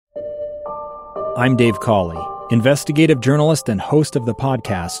I'm Dave Cawley, investigative journalist and host of the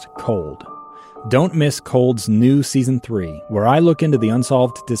podcast Cold. Don't miss Cold's new Season 3, where I look into the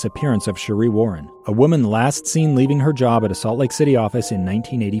unsolved disappearance of Cherie Warren, a woman last seen leaving her job at a Salt Lake City office in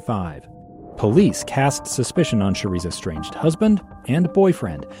 1985. Police cast suspicion on Cherie's estranged husband and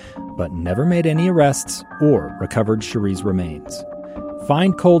boyfriend, but never made any arrests or recovered Cherie's remains.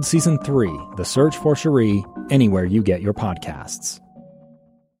 Find Cold Season 3, The Search for Cherie, anywhere you get your podcasts.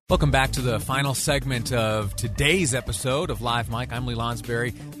 Welcome back to the final segment of today's episode of Live Mike. I'm Lee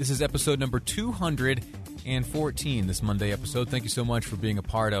Lonsberry. This is episode number 214, this Monday episode. Thank you so much for being a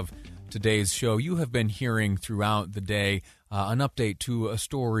part of today's show. You have been hearing throughout the day an update to a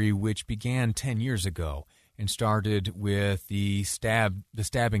story which began 10 years ago and started with the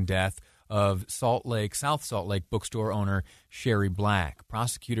stabbing death of South Salt Lake bookstore owner Cherie Black.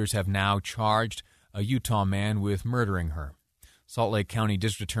 Prosecutors have now charged a Utah man with murdering her. Salt Lake County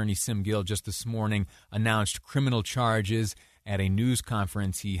District Attorney Sim Gill just this morning announced criminal charges at a news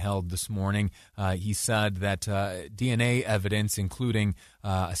conference he held this morning. He said that DNA evidence, including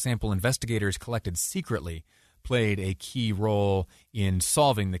a sample investigators collected secretly, played a key role in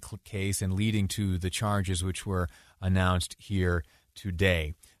solving the case and leading to the charges which were announced here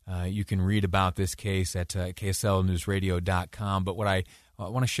today. You can read about this case at kslnewsradio.com, but what I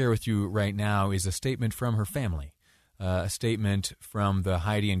want to share with you right now is a statement from her family. A statement from the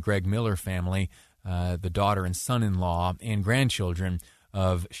Heidi and Greg Miller family, the daughter and son-in-law and grandchildren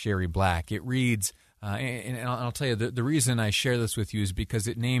of Cherie Black. It reads, and I'll tell you, the reason I share this with you is because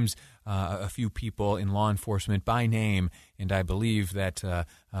it names a few people in law enforcement by name, and I believe that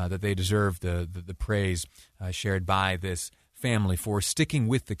they deserve the praise shared by this family for sticking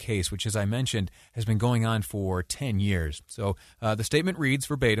with the case, which, as I mentioned, has been going on for 10 years. So the statement reads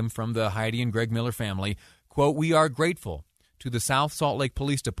verbatim from the Heidi and Greg Miller family, quote, "We are grateful to the South Salt Lake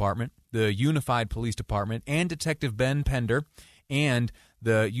Police Department, the Unified Police Department, and Detective Ben Pender, and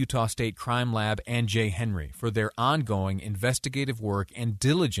the Utah State Crime Lab and Jay Henry for their ongoing investigative work and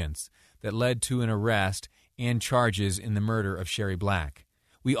diligence that led to an arrest and charges in the murder of Cherie Black.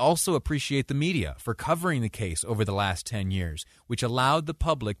 We also appreciate the media for covering the case over the last 10 years, which allowed the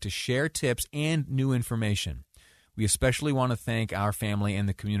public to share tips and new information. We especially want to thank our family and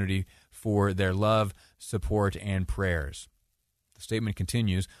the community for their love, support, and prayers." The statement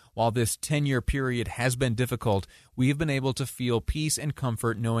continues, "While this 10-year period has been difficult, we have been able to feel peace and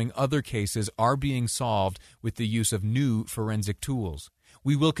comfort knowing other cases are being solved with the use of new forensic tools.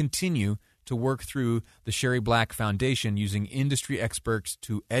 We will continue to work through the Cherie Black Foundation using industry experts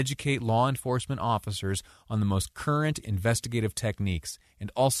to educate law enforcement officers on the most current investigative techniques and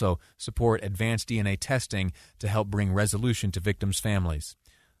also support advanced DNA testing to help bring resolution to victims' families."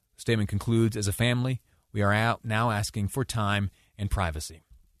 The statement concludes, "As a family, we are out now asking for time and privacy."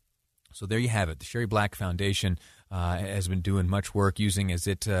 So there you have it. The Cherie Black Foundation has been doing much work using, as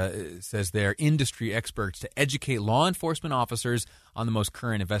it says there, industry experts to educate law enforcement officers on the most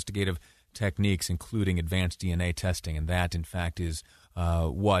current investigative techniques, including advanced DNA testing. And that, in fact, is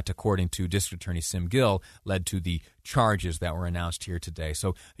what, according to District Attorney Sim Gill, led to the charges that were announced here today.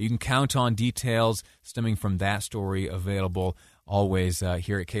 So you can count on details stemming from that story available always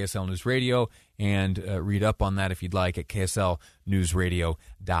here at KSL News Radio, and read up on that if you'd like at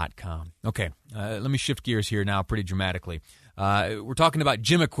kslnewsradio.com. Okay, let me shift gears here now pretty dramatically. We're talking about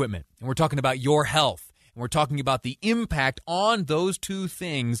gym equipment, and we're talking about your health, and we're talking about the impact on those two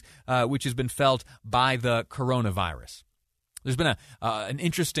things which has been felt by the coronavirus. There's been an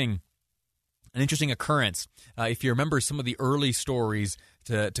interesting occurrence. If you remember some of the early stories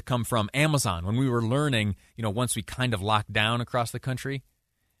to come from Amazon, when we were learning, once we kind of locked down across the country,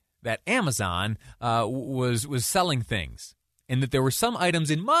 that Amazon was selling things, and that there were some items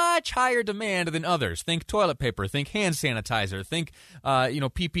in much higher demand than others. Think toilet paper, think hand sanitizer, think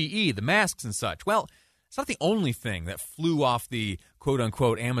PPE, the masks and such. Well, it's not the only thing that flew off the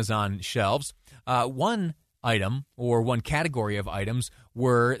quote-unquote Amazon shelves. One item, or one category of items,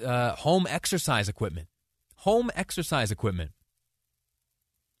 were home exercise equipment. Home exercise equipment.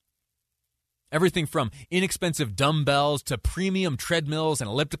 Everything from inexpensive dumbbells to premium treadmills and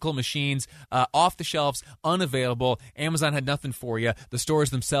elliptical machines, off the shelves, unavailable. Amazon had nothing for you. The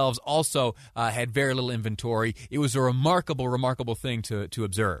stores themselves also had very little inventory. It was a remarkable thing to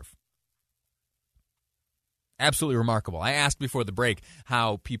observe. Absolutely remarkable. I asked before the break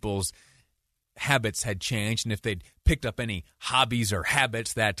how people's habits had changed and if they'd picked up any hobbies or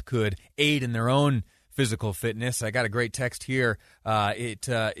habits that could aid in their own physical fitness. I got a great text here.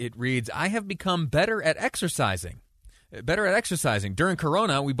 It reads, "I have become better at exercising. better at exercising. During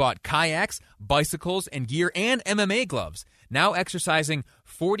Corona, we bought kayaks, bicycles, and gear, and MMA gloves. Now exercising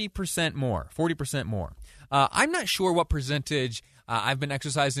 40% more. 40% more. I'm not sure what percentage I've been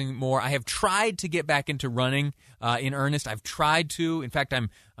exercising more. I have tried to get back into running in earnest. I've tried to. In fact,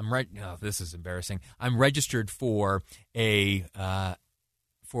 this is embarrassing. I'm registered for a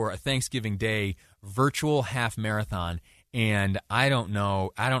Thanksgiving Day virtual half marathon, and I don't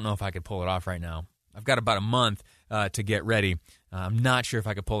know if I could pull it off right now. I've got about a month to get ready. I'm not sure if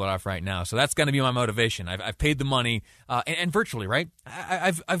I could pull it off right now. So that's going to be my motivation. I've paid the money, and virtually, right?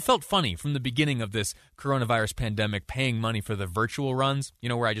 I've felt funny from the beginning of this coronavirus pandemic, paying money for the virtual runs,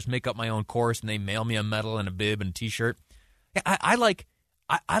 where I just make up my own course and they mail me a medal and a bib and a T-shirt. I like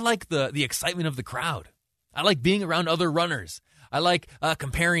the excitement of the crowd. I like being around other runners. I like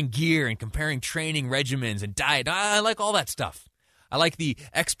comparing gear and comparing training regimens and diet. I like all that stuff. I like the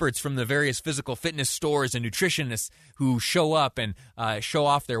experts from the various physical fitness stores and nutritionists who show up and show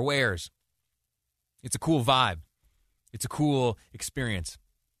off their wares. It's a cool vibe. It's a cool experience,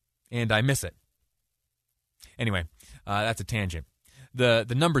 and I miss it. Anyway, that's a tangent. The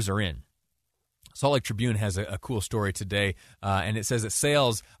numbers are in. Salt Lake Tribune has a cool story today, and it says that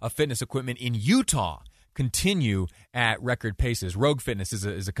sales of fitness equipment in Utah continue at record paces. Rogue Fitness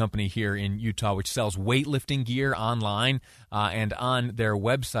is a company here in Utah which sells weightlifting gear online, and on their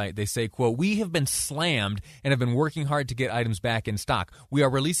website they say, quote, "We have been slammed and have been working hard to get items back in stock. We are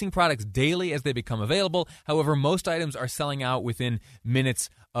releasing products daily as they become available. However, most items are selling out within minutes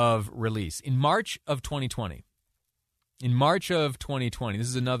of release." In March of 2020, this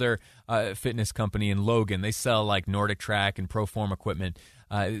is another fitness company in Logan. They sell like Nordic Track and Proform equipment.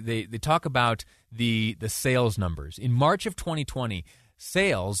 They talk about the sales numbers. In March of 2020,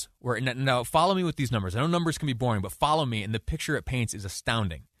 sales were, now follow me with these numbers. I know numbers can be boring, but follow me, and the picture it paints is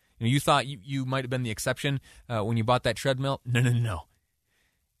astounding. You thought you might have been the exception when you bought that treadmill? No.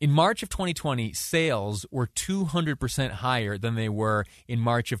 In March of 2020, sales were 200% higher than they were in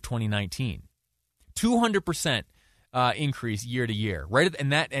March of 2019. 200% increase year to year, right?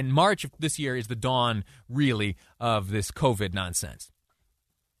 And March of this year is the dawn, really, of this COVID nonsense.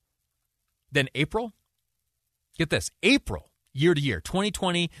 Then April, get this, April, year to year,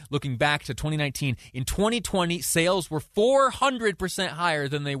 2020, looking back to 2019. In 2020, sales were 400% higher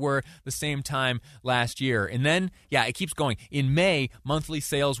than they were the same time last year. And then, it keeps going. In May, monthly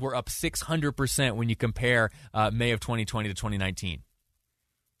sales were up 600% when you compare May of 2020 to 2019.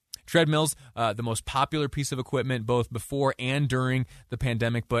 Treadmills, the most popular piece of equipment both before and during the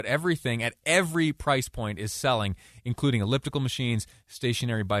pandemic, but everything at every price point is selling, including elliptical machines,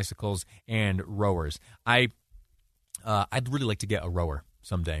 stationary bicycles, and rowers. I'd really like to get a rower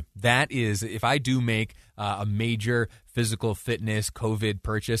someday. That is, if I do make a major physical fitness COVID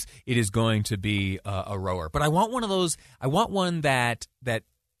purchase, it is going to be a rower. But I want one of those. I want one that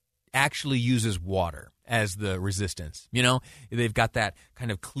actually uses water as the resistance. They've got that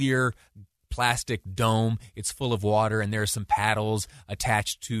kind of clear plastic dome. It's full of water, and there are some paddles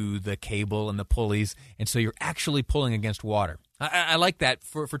attached to the cable and the pulleys, and so you're actually pulling against water. I like that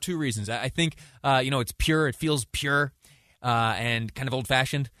for two reasons. I think it's pure. It feels pure and kind of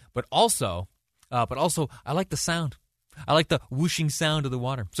old-fashioned, but also I like the sound. I like the whooshing sound of the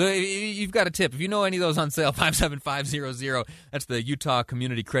water. So you've got a tip. If you know any of those on sale, 57500. That's the Utah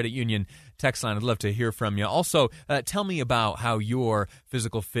Community Credit Union text line. I'd love to hear from you. Also, tell me about how your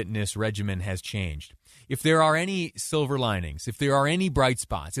physical fitness regimen has changed. If there are any silver linings, if there are any bright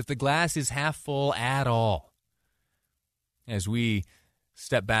spots, if the glass is half full at all, as we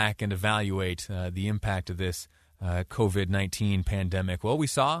step back and evaluate the impact of this COVID-19 pandemic. Well, we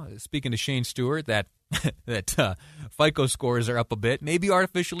saw, speaking to Shane Stewart, that FICO scores are up a bit, maybe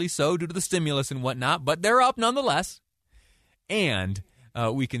artificially so due to the stimulus and whatnot, but they're up nonetheless. And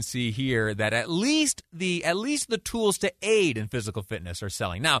we can see here that at least the tools to aid in physical fitness are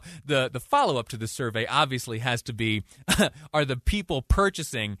selling. Now, the follow-up to this survey obviously has to be, are the people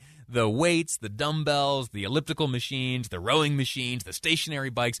purchasing the weights, the dumbbells, the elliptical machines, the rowing machines, the stationary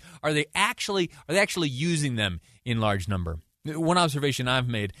bikes, are they actually using them in large number? One observation I've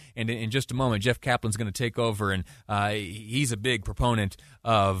made, and in just a moment, Jeff Kaplan's going to take over, and he's a big proponent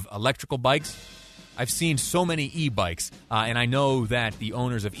of electrical bikes. I've seen so many e-bikes, and I know that the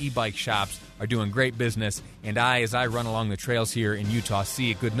owners of e-bike shops are doing great business, and as I run along the trails here in Utah,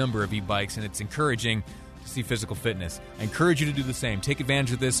 see a good number of e-bikes, and it's encouraging to see physical fitness. I encourage you to do the same. Take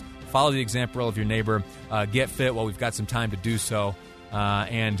advantage of this. Follow the example of your neighbor. Get fit while we've got some time to do so.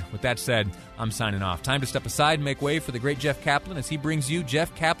 And with that said, I'm signing off. Time to step aside and make way for the great Jeff Kaplan as he brings you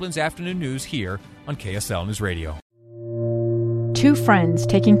Jeff Kaplan's Afternoon News here on KSL News Radio. Two friends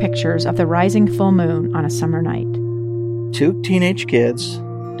taking pictures of the rising full moon on a summer night. two teenage kids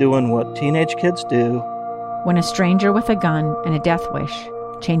doing what teenage kids do. When a stranger with a gun and a death wish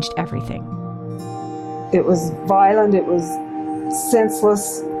changed everything. It was violent, it was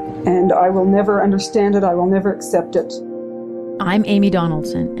senseless, and I will never understand it, I will never accept it. I'm Amy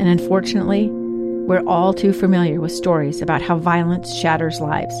Donaldson, and unfortunately, we're all too familiar with stories about how violence shatters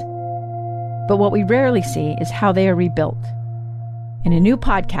lives. But what we rarely see is how they are rebuilt. In a new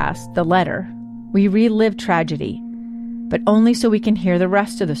podcast, The Letter, we relive tragedy, but only so we can hear the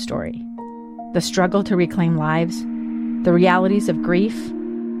rest of the story. The struggle to reclaim lives, the realities of grief,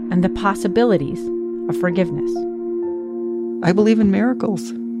 and the possibilities of forgiveness. I believe in miracles.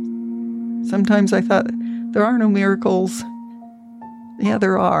 Sometimes I thought, there are no miracles. Yeah,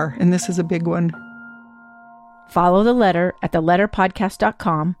 there are, and this is a big one. Follow The Letter at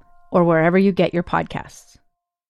theletterpodcast.com or wherever you get your podcasts.